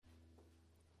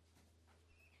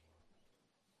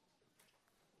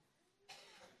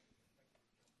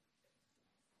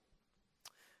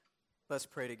Let's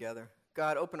pray together.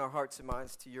 God, open our hearts and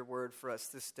minds to your word for us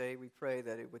this day. We pray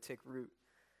that it would take root,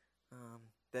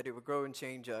 that it would grow and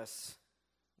change us,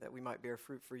 that we might bear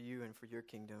fruit for you and for your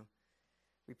kingdom.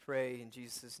 We pray in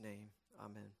Jesus' name.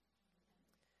 Amen.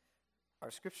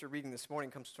 Our scripture reading this morning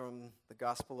comes from the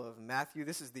Gospel of Matthew.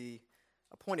 This is the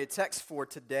appointed text for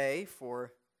today,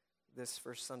 for this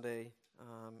first Sunday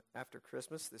after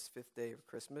Christmas, this fifth day of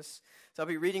Christmas. So I'll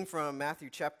be reading from Matthew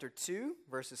chapter 2,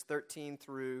 verses 13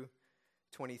 through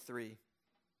 23.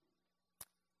 I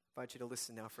invite you to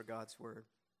listen now for God's word.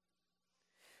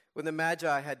 When the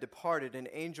Magi had departed, an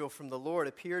angel from the Lord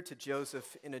appeared to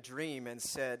Joseph in a dream and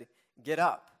said, "Get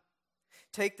up,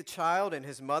 take the child and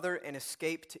his mother and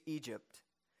escape to Egypt.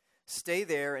 Stay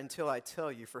there until I tell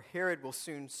you, for Herod will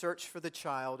soon search for the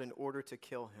child in order to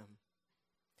kill him."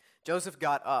 Joseph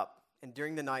got up and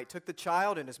during the night took the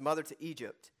child and his mother to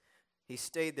Egypt. He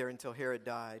stayed there until Herod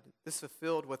died. This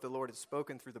fulfilled what the Lord had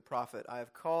spoken through the prophet, "I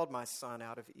have called my son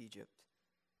out of Egypt."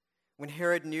 When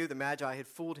Herod knew the Magi had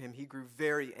fooled him, he grew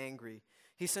very angry.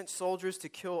 He sent soldiers to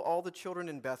kill all the children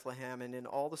in Bethlehem and in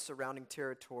all the surrounding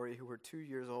territory who were 2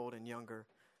 years old and younger,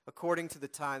 according to the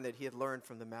time that he had learned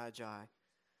from the Magi.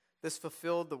 This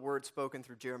fulfilled the word spoken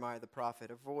through Jeremiah the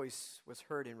prophet. A voice was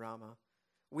heard in Ramah,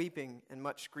 weeping and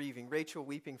much grieving, Rachel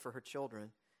weeping for her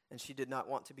children, and she did not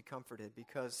want to be comforted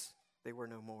because they were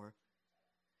no more.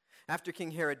 After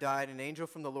King Herod died, an angel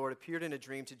from the Lord appeared in a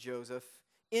dream to Joseph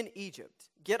in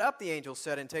Egypt. "Get up," the angel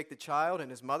said, "and take the child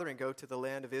and his mother and go to the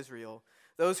land of Israel.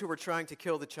 Those who were trying to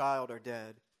kill the child are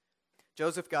dead."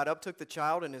 Joseph got up, took the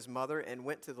child and his mother, and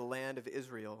went to the land of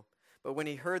Israel. But when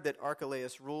he heard that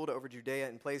Archelaus ruled over Judea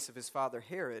in place of his father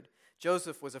Herod,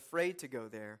 Joseph was afraid to go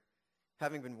there.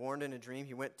 Having been warned in a dream,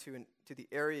 he went to the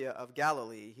area of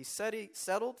Galilee. He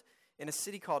settled in a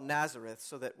city called Nazareth,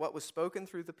 so that what was spoken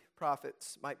through the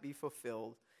prophets might be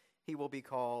fulfilled. He will be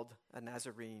called a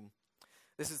Nazarene.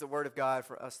 This is the word of God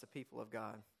for us, the people of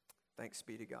God. Thanks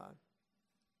be to God.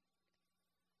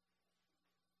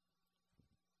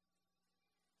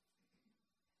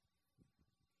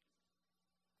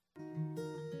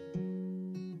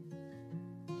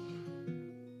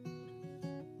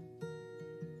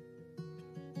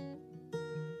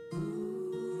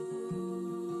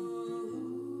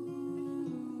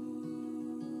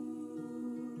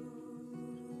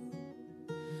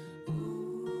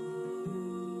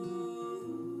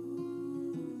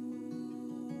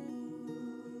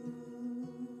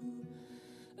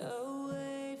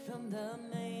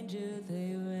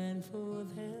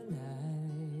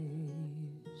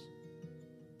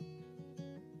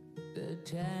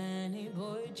 Tiny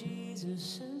boy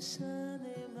Jesus, and son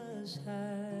they must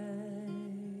hide.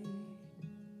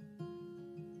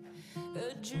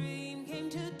 A dream came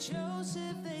to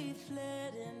Joseph, they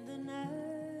fled in the night.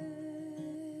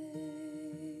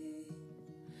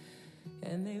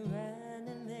 And they ran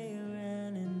and they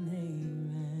ran and they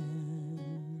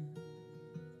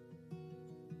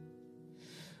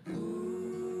ran. Ooh.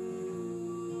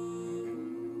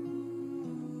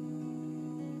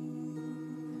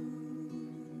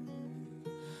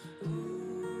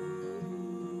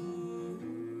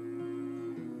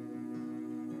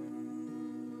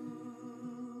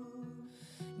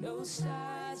 No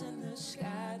stars in the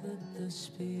sky, but the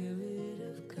Spirit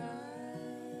of God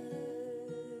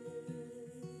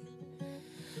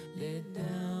led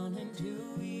down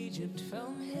into Egypt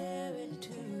from Herod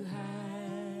to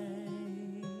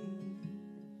hide.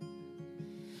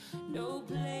 No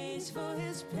place for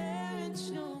his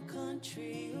parents, no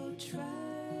country or tribe.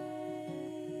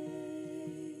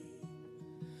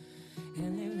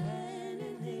 And they ran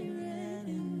and they ran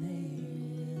and they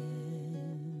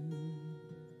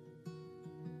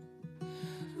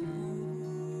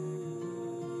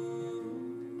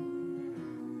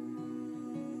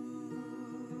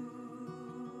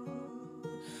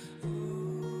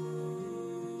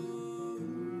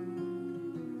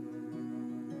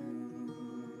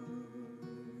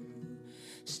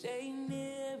stay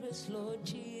near us, Lord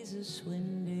Jesus,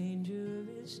 when danger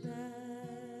is nigh,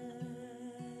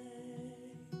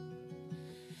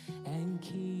 and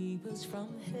keep us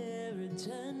from Herod's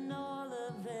and all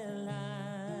of their lies.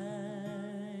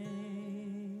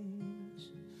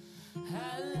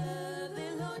 I love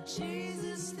thee, Lord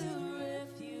Jesus, the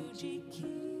refugee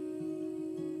King,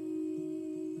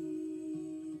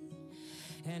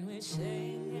 and we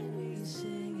sing and we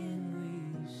sing and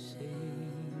we sing.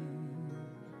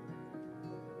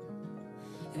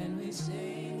 And we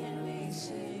sing and we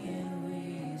sing and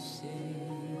we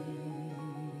sing.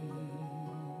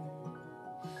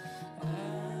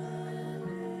 Alleluia.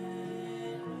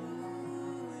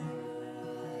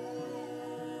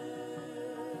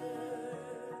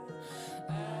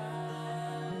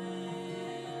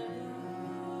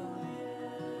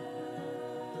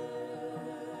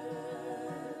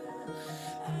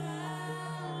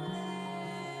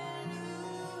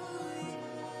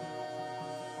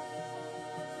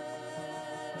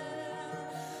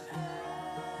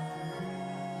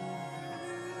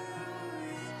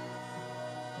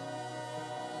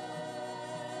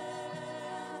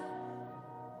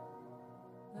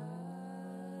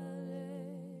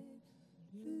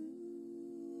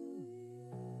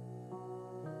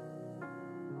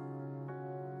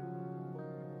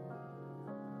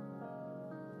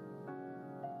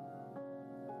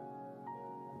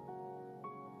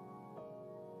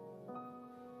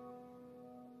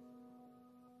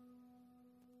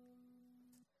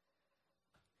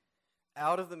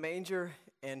 Out of the manger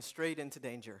and straight into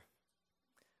danger.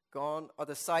 Gone are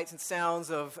the sights and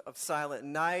sounds of silent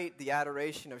night, the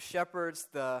adoration of shepherds,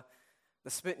 the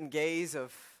smitten gaze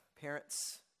of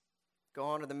parents.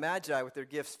 Gone are the magi with their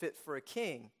gifts fit for a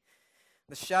king.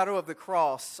 The shadow of the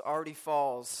cross already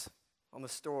falls on the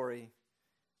story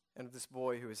and of this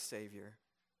boy who is Savior.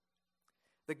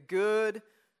 The good,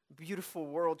 beautiful,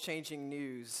 world-changing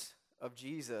news of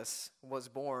Jesus was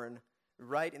born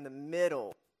right in the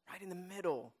middle, in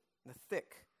the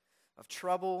thick of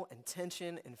trouble and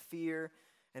tension and fear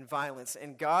and violence.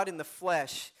 And God in the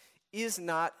flesh is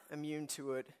not immune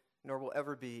to it, nor will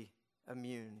ever be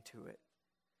immune to it.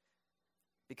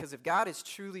 Because if God is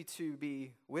truly to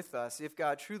be with us, if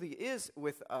God truly is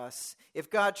with us, if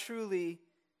God truly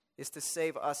is to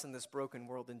save us in this broken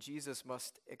world, then Jesus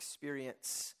must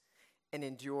experience and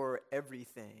endure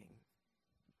everything.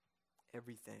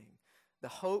 Everything. The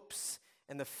hopes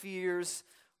and the fears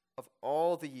of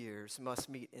all the years must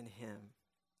meet in him.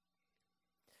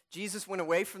 Jesus went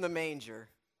away from the manger.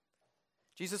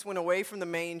 Jesus went away from the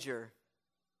manger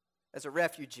as a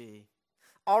refugee,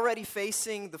 already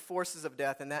facing the forces of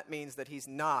death, and that means that he's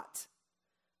not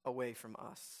away from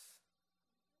us.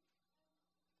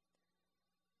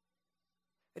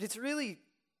 And it's really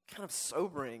kind of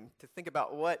sobering to think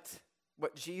about what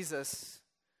Jesus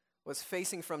was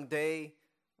facing from day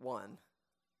one.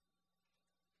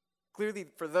 Clearly,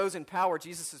 for those in power,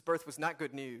 Jesus' birth was not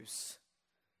good news.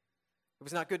 It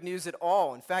was not good news at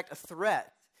all. In fact, a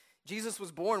threat. Jesus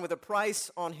was born with a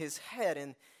price on his head.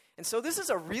 And so this is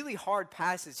a really hard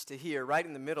passage to hear right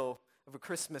in the middle of a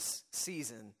Christmas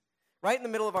season. Right in the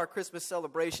middle of our Christmas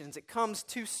celebrations. It comes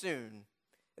too soon.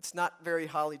 It's not very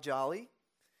holly jolly.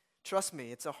 Trust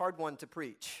me, it's a hard one to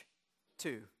preach,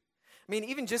 too. I mean,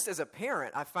 even just as a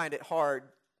parent, I find it hard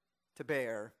to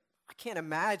bear. I can't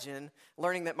imagine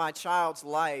learning that my child's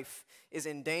life is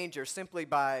in danger simply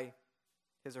by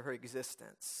his or her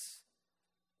existence.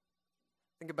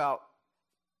 Think about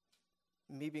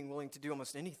me being willing to do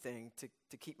almost anything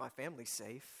to keep my family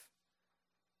safe.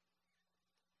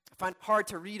 I find it hard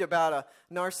to read about a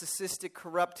narcissistic,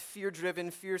 corrupt, fear-driven,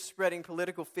 fear-spreading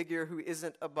political figure who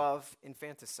isn't above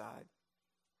infanticide.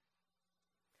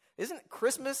 Isn't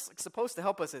Christmas supposed to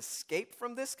help us escape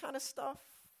from this kind of stuff?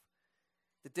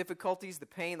 The difficulties, the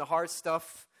pain, the hard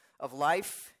stuff of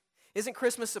life? Isn't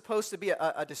Christmas supposed to be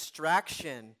a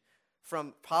distraction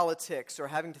from politics or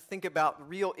having to think about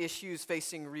real issues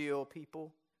facing real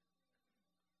people?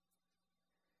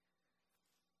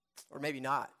 Or maybe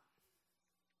not.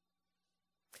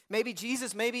 Maybe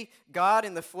Jesus, maybe God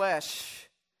in the flesh,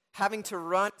 having to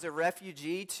run as a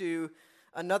refugee to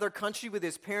another country with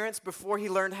his parents before he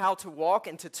learned how to walk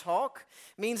and to talk,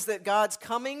 means that God's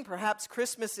coming, perhaps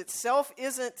Christmas itself,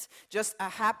 isn't just a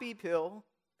happy pill,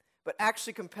 but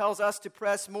actually compels us to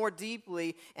press more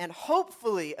deeply and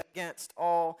hopefully against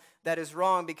all that is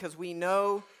wrong, because we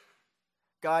know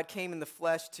God came in the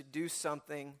flesh to do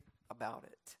something about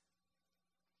it.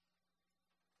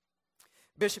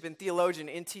 Bishop and theologian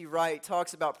N.T. Wright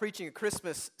talks about preaching a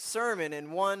Christmas sermon,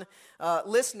 and one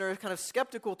listener, kind of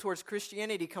skeptical towards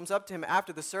Christianity, comes up to him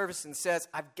after the service and says,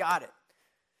 "I've got it.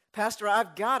 Pastor,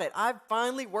 I've got it. I've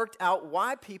finally worked out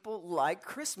why people like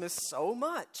Christmas so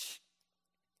much.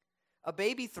 A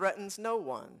baby threatens no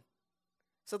one.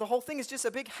 So the whole thing is just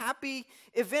a big happy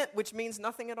event, which means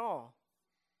nothing at all."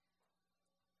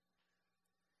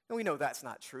 And we know that's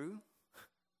not true.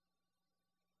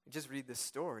 Just read this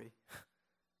story.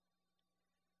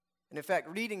 And in fact,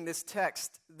 reading this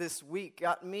text this week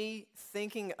got me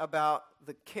thinking about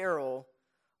the carol,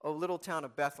 O Little Town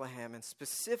of Bethlehem, and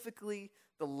specifically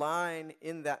the line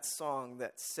in that song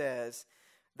that says,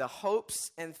 "The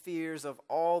hopes and fears of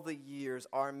all the years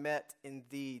are met in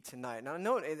thee tonight." Now, I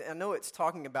know it's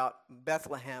talking about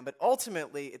Bethlehem, but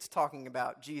ultimately it's talking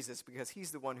about Jesus, because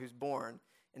he's the one who's born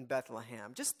in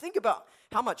Bethlehem. Just think about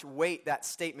how much weight that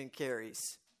statement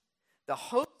carries. The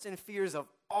hopes and fears of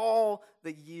all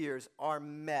the years are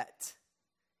met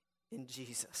in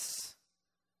Jesus.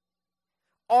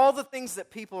 all the things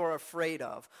that people are afraid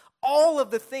of, all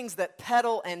of the things that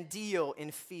peddle and deal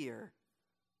in fear,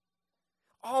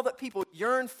 all that people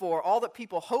yearn for, all that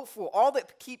people hope for, all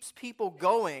that keeps people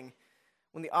going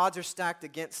when the odds are stacked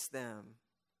against them.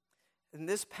 And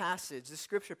this passage, this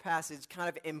scripture passage, kind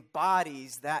of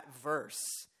embodies that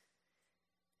verse.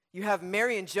 You have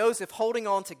Mary and Joseph holding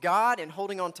on to God and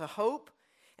holding on to hope,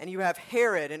 and you have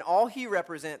Herod and all he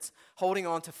represents holding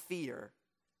on to fear.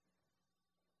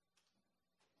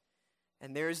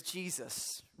 And there's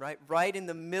Jesus, right in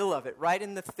the middle of it, right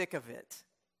in the thick of it,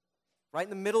 right in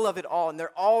the middle of it all, and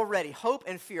they're already, hope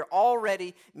and fear,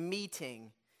 already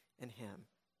meeting in him.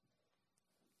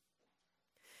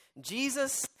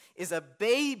 Jesus is a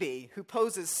baby who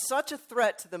poses such a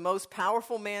threat to the most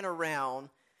powerful man around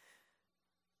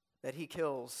that he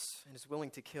kills and is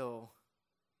willing to kill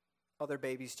other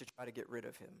babies to try to get rid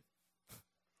of him.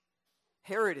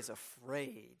 Herod is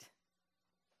afraid.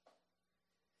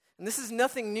 And this is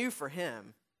nothing new for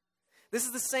him. This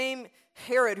is the same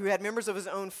Herod who had members of his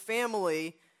own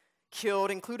family killed,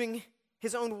 including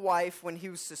his own wife, when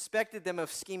he suspected them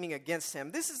of scheming against him.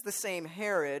 This is the same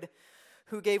Herod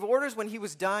who gave orders when he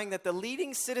was dying that the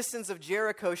leading citizens of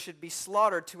Jericho should be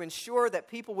slaughtered to ensure that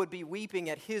people would be weeping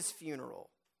at his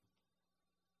funeral.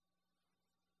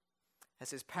 As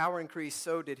his power increased,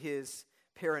 so did his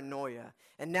paranoia.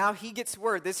 And now he gets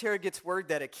word, this Herod gets word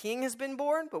that a king has been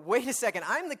born. But wait a second,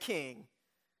 I'm the king.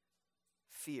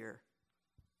 Fear.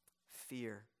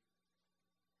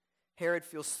 Herod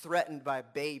feels threatened by a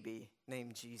baby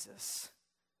named Jesus.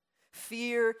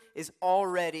 Fear is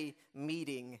already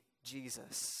meeting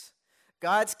Jesus.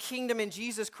 God's kingdom in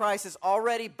Jesus Christ is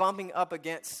already bumping up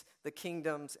against the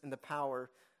kingdoms and the power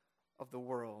of the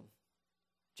world.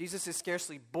 Jesus is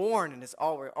scarcely born and is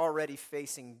already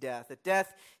facing death. A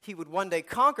death he would one day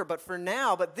conquer, but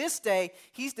this day,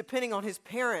 he's depending on his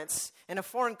parents in a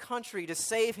foreign country to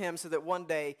save him so that one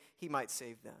day he might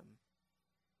save them.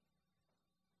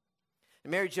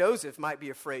 And Mary and Joseph might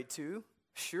be afraid too.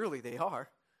 Surely they are.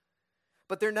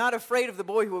 But they're not afraid of the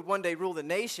boy who would one day rule the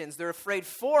nations. They're afraid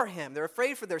for him. They're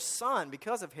afraid for their son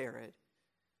because of Herod.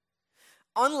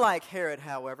 Unlike Herod,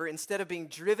 however, instead of being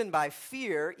driven by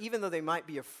fear, even though they might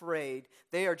be afraid,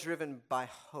 they are driven by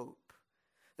hope.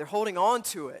 They're holding on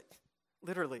to it,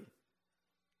 literally.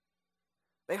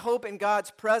 They hope in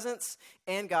God's presence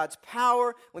and God's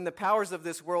power when the powers of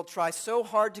this world try so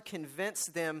hard to convince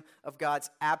them of God's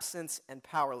absence and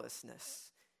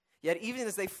powerlessness. Yet even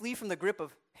as they flee from the grip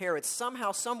of Herod,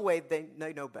 somehow, some way,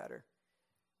 they know better.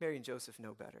 Mary and Joseph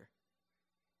know better.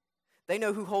 They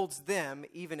know who holds them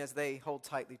even as they hold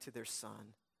tightly to their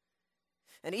son.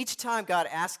 And each time God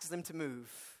asks them to move,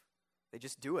 they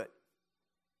just do it.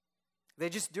 They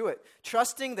just do it,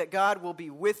 trusting that God will be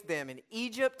with them in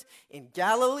Egypt, in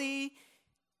Galilee,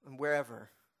 and wherever.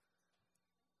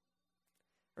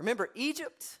 Remember,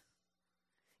 Egypt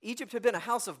had been a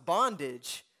house of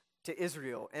bondage to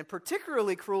Israel, and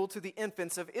particularly cruel to the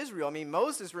infants of Israel. I mean,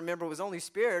 Moses, remember, was only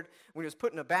spared when he was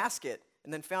put in a basket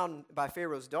and then found by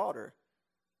Pharaoh's daughter.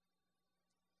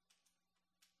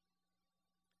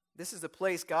 This is the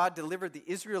place God delivered the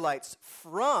Israelites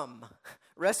from,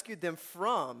 rescued them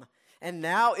from, and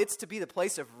now it's to be the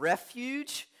place of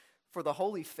refuge for the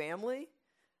Holy Family.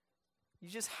 You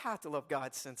just have to love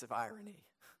God's sense of irony.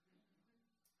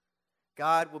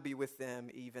 God will be with them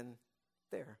even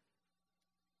there.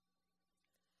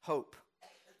 Hope.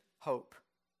 I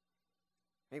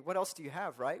mean, what else do you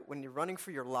have, right? When you're running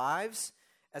for your lives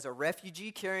as a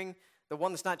refugee, carrying the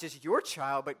one that's not just your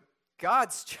child, but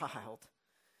God's child.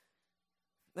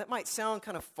 That might sound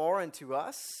kind of foreign to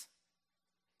us,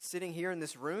 sitting here in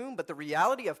this room, but the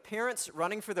reality of parents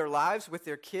running for their lives with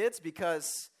their kids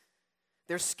because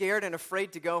they're scared and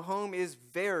afraid to go home is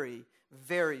very,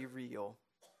 very real,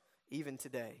 even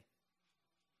today.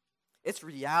 It's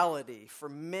reality for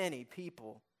many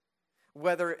people,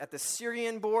 whether at the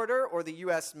Syrian border or the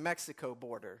U.S.-Mexico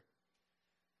border.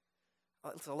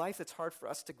 It's a life that's hard for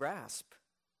us to grasp.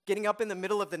 Getting up in the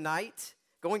middle of the night,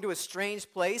 going to a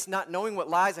strange place, not knowing what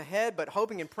lies ahead, but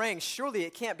hoping and praying, surely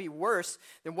it can't be worse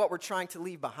than what we're trying to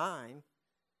leave behind.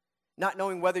 Not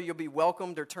knowing whether you'll be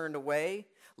welcomed or turned away,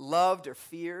 loved or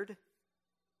feared.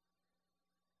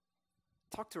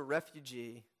 Talk to a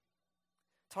refugee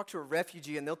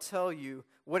and they'll tell you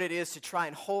what it is to try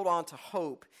and hold on to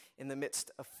hope in the midst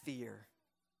of fear.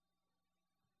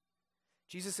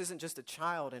 Jesus isn't just a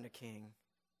child and a king.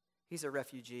 He's a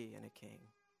refugee and a king.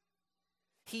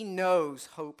 He knows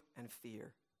hope and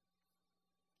fear.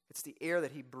 It's the air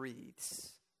that he breathes,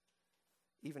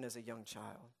 even as a young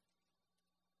child.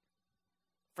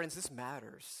 Friends, this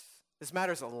matters. This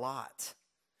matters a lot.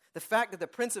 The fact that the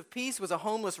Prince of Peace was a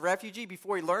homeless refugee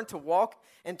before he learned to walk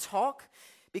and talk.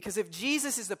 Because if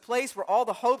Jesus is the place where all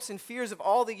the hopes and fears of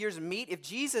all the years meet, if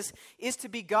Jesus is to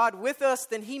be God with us,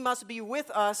 then he must be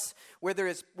with us where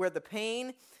the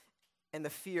pain and the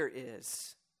fear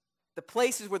is. The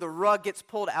places where the rug gets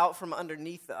pulled out from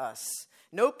underneath us.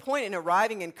 No point in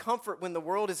arriving in comfort when the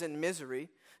world is in misery.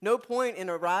 No point in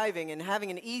arriving and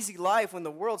having an easy life when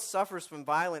the world suffers from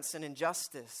violence and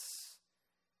injustice.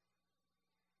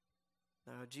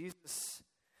 No, Jesus,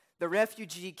 the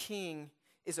refugee king,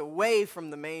 is away from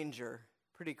the manger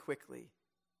pretty quickly.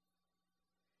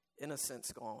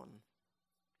 Innocence gone.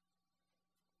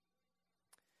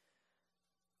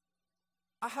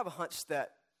 I have a hunch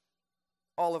that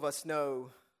all of us know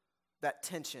that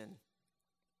tension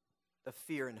of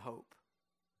fear and hope.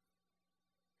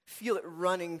 Feel it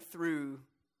running through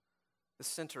the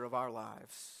center of our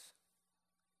lives.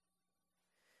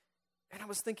 And I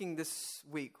was thinking this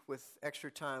week with extra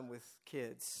time with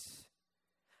kids,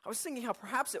 I was thinking how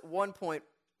perhaps at one point,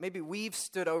 maybe we've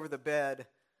stood over the bed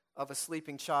of a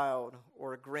sleeping child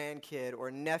or a grandkid or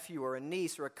a nephew or a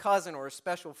niece or a cousin or a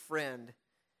special friend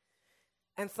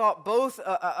and thought both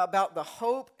about the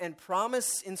hope and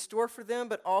promise in store for them,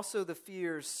 but also the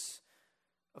fears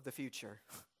of the future.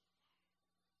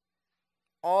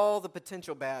 All the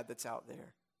potential bad that's out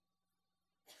there.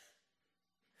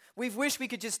 We've wished we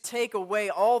could just take away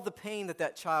all the pain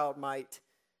that child might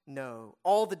know,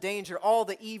 all the danger, all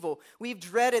the evil. We've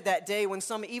dreaded that day when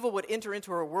some evil would enter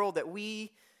into our world that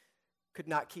we could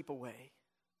not keep away.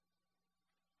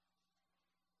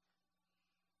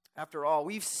 After all,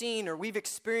 we've seen or we've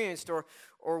experienced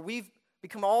or we've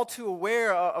become all too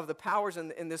aware of the powers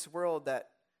in this world that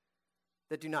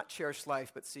do not cherish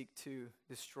life but seek to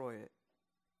destroy it.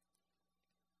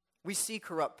 We see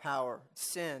corrupt power,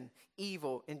 sin,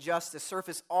 evil, injustice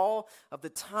surface all of the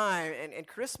time. And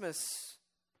Christmas,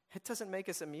 it doesn't make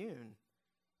us immune.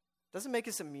 It doesn't make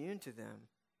us immune to them.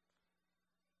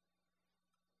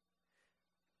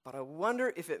 But I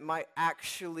wonder if it might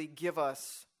actually give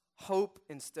us hope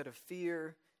instead of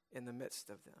fear in the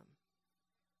midst of them.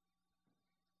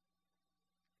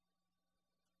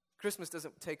 Christmas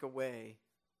doesn't take away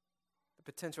the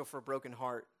potential for a broken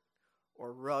heart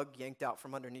or rug yanked out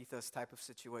from underneath us type of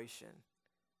situation.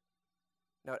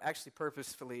 No, it actually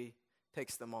purposefully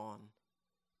takes them on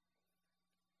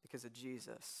because of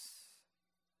Jesus.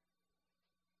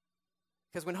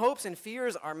 Because when hopes and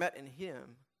fears are met in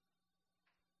Him,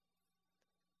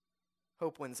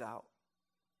 hope wins out.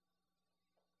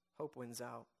 Hope wins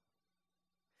out.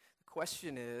 The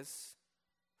question is,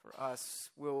 for us,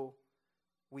 will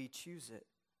we choose it?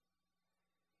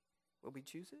 Will we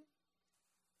choose it?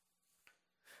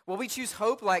 Will we choose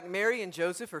hope like Mary and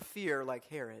Joseph or fear like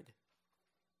Herod?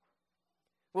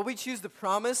 Will we choose the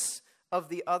promise of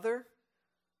the other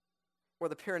or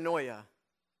the paranoia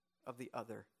of the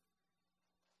other?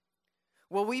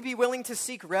 Will we be willing to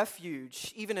seek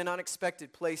refuge even in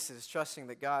unexpected places, trusting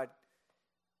that God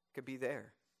could be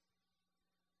there?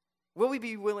 Will we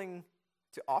be willing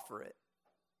to offer it?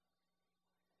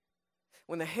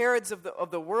 When the Herods of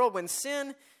the world, when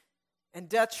sin and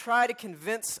death try to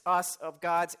convince us of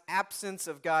God's absence,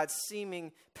 of God's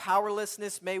seeming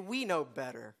powerlessness, may we know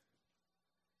better.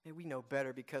 May we know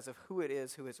better because of who it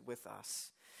is who is with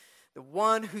us. The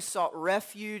one who sought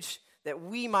refuge that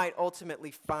we might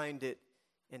ultimately find it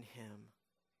in Him.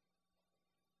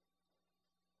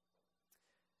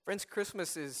 Friends,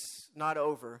 Christmas is not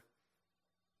over,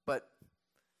 but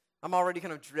I'm already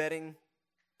kind of dreading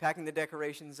packing the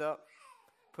decorations up,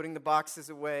 putting the boxes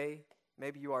away.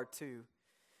 Maybe you are too.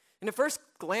 And at first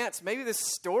glance, maybe this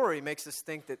story makes us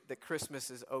think that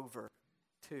Christmas is over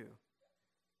too.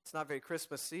 It's not very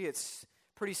Christmassy. It's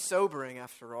pretty sobering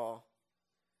after all.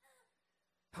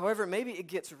 However, maybe it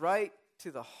gets right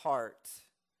to the heart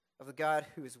of the God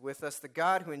who is with us, the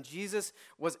God who in Jesus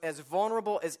was as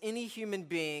vulnerable as any human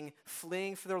being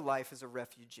fleeing for their life as a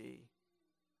refugee.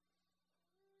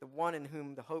 The one in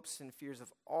whom the hopes and fears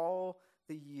of all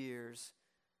the years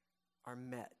are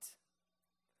met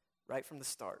right from the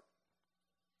start.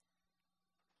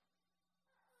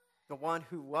 The one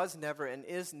who was never and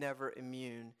is never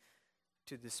immune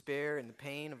to despair and the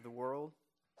pain of the world.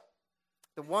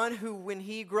 The one who, when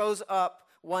he grows up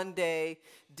one day,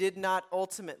 did not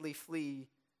ultimately flee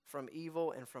from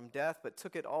evil and from death, but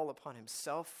took it all upon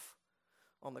himself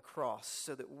on the cross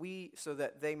so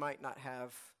that they might not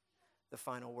have the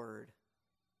final word.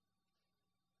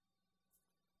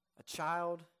 A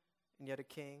child and yet a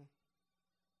king.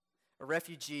 A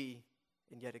refugee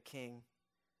and yet a king.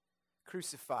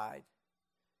 Crucified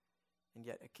and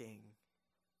yet a king.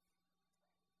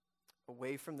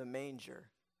 Away from the manger,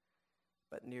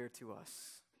 but near to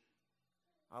us.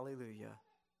 Hallelujah.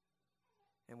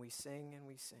 And we sing and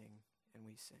we sing and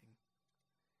we sing.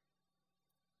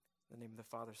 In the name of the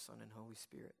Father, Son, and Holy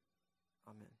Spirit.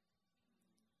 Amen.